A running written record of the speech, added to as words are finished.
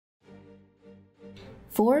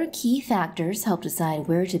Four key factors help decide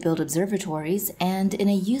where to build observatories, and in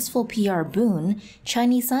a useful PR boon,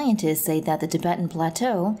 Chinese scientists say that the Tibetan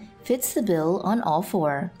Plateau fits the bill on all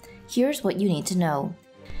four. Here's what you need to know.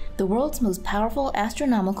 The world's most powerful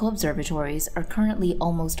astronomical observatories are currently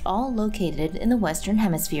almost all located in the Western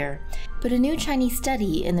Hemisphere. But a new Chinese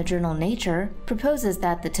study in the journal Nature proposes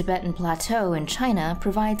that the Tibetan Plateau in China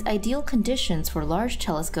provides ideal conditions for large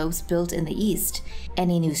telescopes built in the east.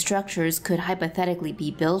 Any new structures could hypothetically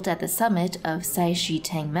be built at the summit of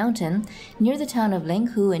Saishiteng Mountain near the town of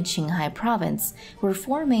Lenghu in Qinghai province, where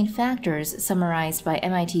four main factors summarized by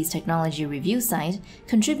MIT's technology review site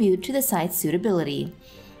contribute to the site's suitability.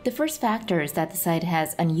 The first factor is that the site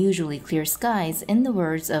has unusually clear skies, in the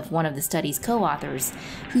words of one of the study's co-authors,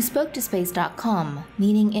 who spoke to Space.com,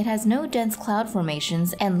 meaning it has no dense cloud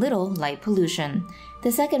formations and little light pollution.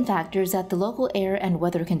 The second factor is that the local air and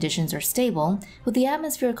weather conditions are stable, with the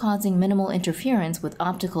atmosphere causing minimal interference with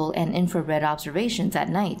optical and infrared observations at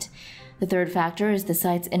night. The third factor is the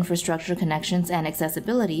site's infrastructure connections and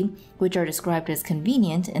accessibility, which are described as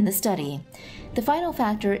convenient in the study. The final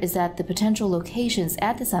factor is that the potential locations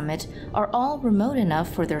at the summit are all remote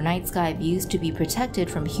enough for their night sky views to be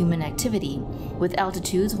protected from human activity, with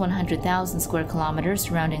altitudes 100,000 square kilometers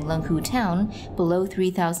surrounding Lenghu town below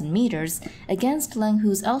 3,000 meters against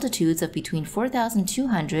Lenghu's altitudes of between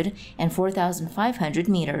 4,200 and 4,500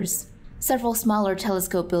 meters. Several smaller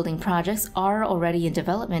telescope building projects are already in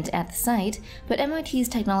development at the site, but MIT's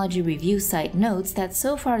technology review site notes that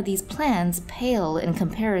so far these plans pale in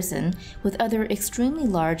comparison with other extremely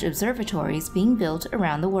large observatories being built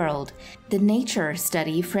around the world. The Nature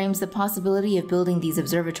study frames the possibility of building these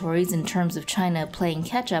observatories in terms of China playing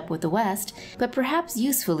catch-up with the West, but perhaps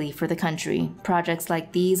usefully for the country. Projects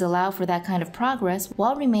like these allow for that kind of progress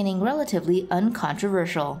while remaining relatively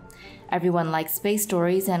uncontroversial. Everyone likes space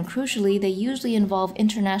stories, and crucially, they usually involve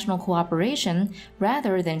international cooperation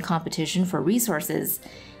rather than competition for resources.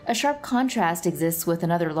 A sharp contrast exists with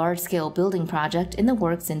another large-scale building project in the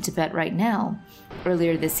works in Tibet right now.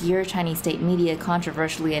 Earlier this year, Chinese state media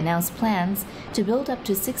controversially announced plans to build up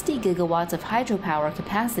to 60 gigawatts of hydropower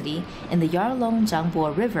capacity in the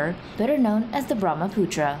Yarlung-Zhangbo River, better known as the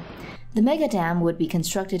Brahmaputra. The mega dam would be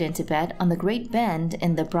constructed in Tibet on the Great Bend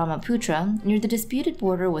in the Brahmaputra near the disputed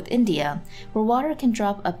border with India, where water can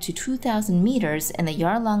drop up to 2,000 meters in the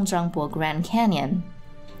Yarlung-Zhangbo Grand Canyon.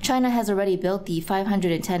 China has already built the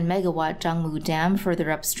 510-megawatt Zhangmu Dam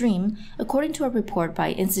further upstream, according to a report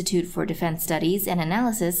by Institute for Defense Studies and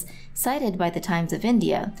Analysis cited by the Times of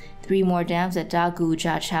India. 3 more dams at Dagu,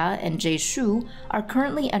 Jiacha, and Jeishu are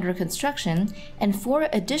currently under construction, and 4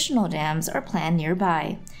 additional dams are planned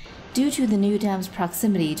nearby. Due to the new dam's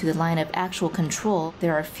proximity to the line of actual control,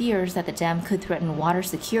 there are fears that the dam could threaten water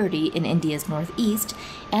security in India's northeast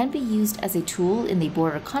and be used as a tool in the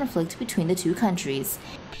border conflict between the two countries.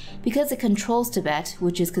 Because it controls Tibet,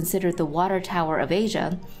 which is considered the water tower of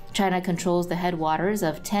Asia, China controls the headwaters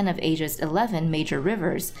of 10 of Asia's 11 major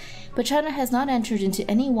rivers, but China has not entered into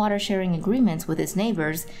any water-sharing agreements with its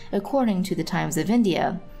neighbors, according to the Times of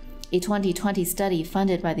India. A 2020 study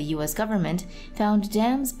funded by the U.S. government found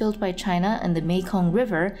dams built by China in the Mekong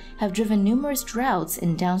River have driven numerous droughts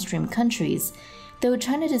in downstream countries. Though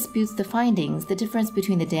China disputes the findings, the difference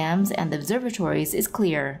between the dams and the observatories is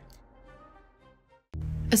clear.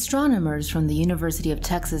 Astronomers from the University of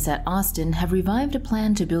Texas at Austin have revived a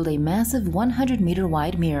plan to build a massive 100-meter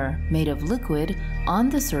wide mirror made of liquid on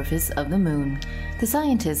the surface of the moon. The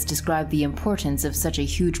scientists describe the importance of such a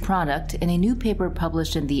huge product in a new paper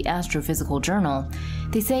published in the Astrophysical Journal.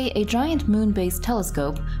 They say a giant moon-based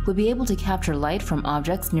telescope would be able to capture light from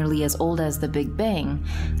objects nearly as old as the Big Bang.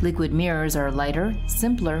 Liquid mirrors are lighter,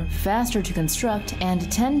 simpler, faster to construct,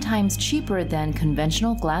 and 10 times cheaper than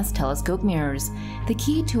conventional glass telescope mirrors. The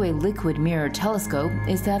key to a liquid mirror telescope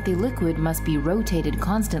is that the liquid must be rotated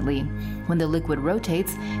constantly. When the liquid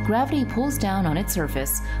rotates, gravity pulls down on its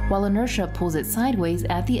surface, while inertia pulls it sideways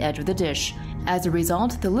at the edge of the dish. As a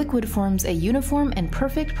result, the liquid forms a uniform and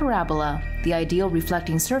perfect parabola, the ideal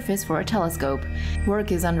reflecting surface for a telescope.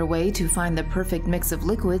 Work is underway to find the perfect mix of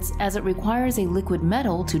liquids, as it requires a liquid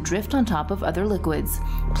metal to drift on top of other liquids,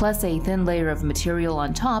 plus a thin layer of material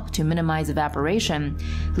on top to minimize evaporation.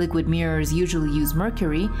 Liquid mirrors usually use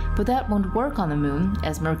mercury, but that won't work on the moon,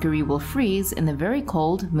 as mercury will freeze in the very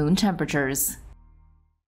cold moon temperatures.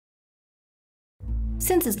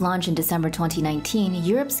 Since its launch in December 2019,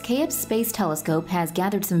 Europe's KEPS Space Telescope has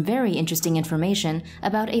gathered some very interesting information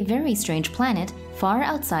about a very strange planet far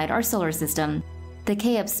outside our solar system. The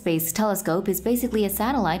KEPS Space Telescope is basically a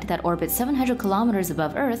satellite that orbits 700 kilometers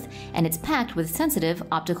above Earth, and it's packed with sensitive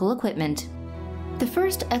optical equipment. The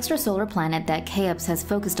first extrasolar planet that KEOPS has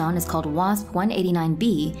focused on is called WASP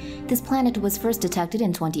 189b. This planet was first detected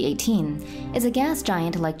in 2018. It's a gas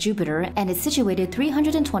giant like Jupiter and is situated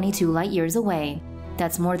 322 light-years away.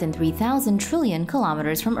 That's more than 3,000 trillion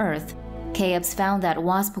kilometers from Earth. KEOPS found that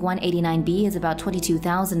WASP 189b is about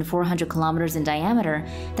 22,400 kilometers in diameter.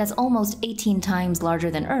 That's almost 18 times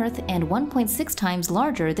larger than Earth and 1.6 times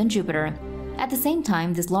larger than Jupiter. At the same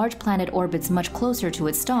time, this large planet orbits much closer to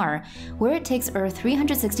its star. Where it takes Earth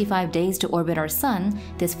 365 days to orbit our Sun,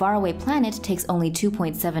 this faraway planet takes only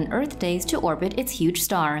 2.7 Earth days to orbit its huge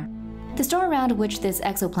star. The star around which this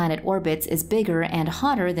exoplanet orbits is bigger and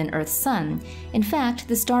hotter than Earth's Sun. In fact,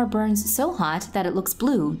 the star burns so hot that it looks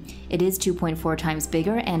blue. It is 2.4 times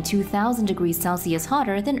bigger and 2,000 degrees Celsius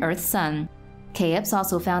hotter than Earth's Sun. KEOPS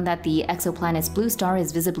also found that the exoplanet's blue star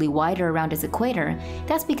is visibly wider around its equator.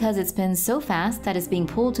 That's because it spins so fast that it's being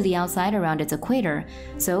pulled to the outside around its equator,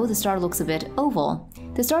 so the star looks a bit oval.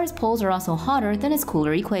 The star's poles are also hotter than its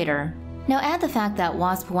cooler equator. Now add the fact that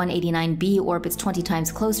WASP 189b orbits 20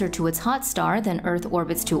 times closer to its hot star than Earth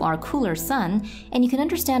orbits to our cooler Sun, and you can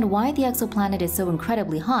understand why the exoplanet is so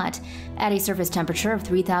incredibly hot. At a surface temperature of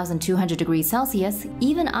 3,200 degrees Celsius,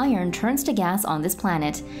 even iron turns to gas on this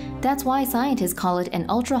planet. That's why scientists call it an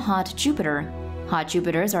ultra-hot Jupiter. Hot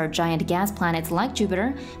Jupiters are giant gas planets like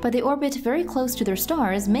Jupiter, but they orbit very close to their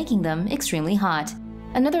stars, making them extremely hot.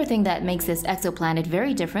 Another thing that makes this exoplanet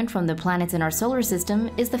very different from the planets in our solar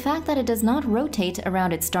system is the fact that it does not rotate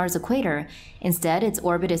around its star's equator. Instead, its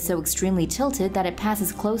orbit is so extremely tilted that it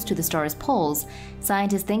passes close to the star's poles.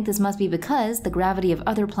 Scientists think this must be because the gravity of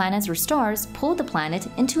other planets or stars pulled the planet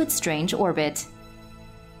into its strange orbit.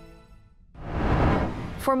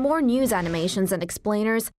 For more news animations and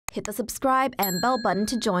explainers, hit the subscribe and bell button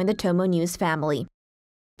to join the TomoNews family.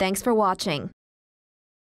 Thanks for watching.